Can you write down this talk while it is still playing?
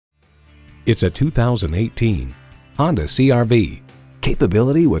It's a 2018 Honda CR-V.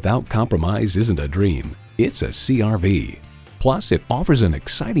 Capability without compromise isn't a dream, it's a CR-V. Plus, it offers an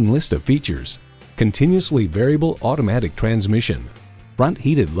exciting list of features: continuously variable automatic transmission, front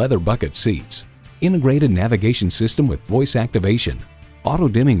heated leather bucket seats, integrated navigation system with voice activation,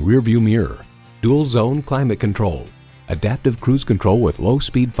 auto-dimming rearview mirror, dual zone climate control, adaptive cruise control with low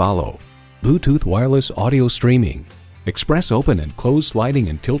speed follow, Bluetooth wireless audio streaming, express open and closed sliding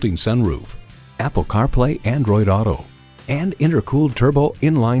and tilting sunroof, Apple CarPlay, Android Auto, and intercooled turbo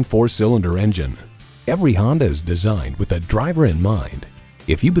inline 4-cylinder engine. Every Honda is designed with the driver in mind.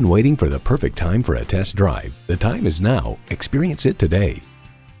 If you've been waiting for the perfect time for a test drive, the time is now. Experience it today.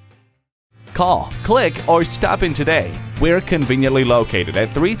 Call, click, or stop in today. We're conveniently located at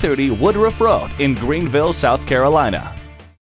 330 Woodruff Road in Greenville, South Carolina.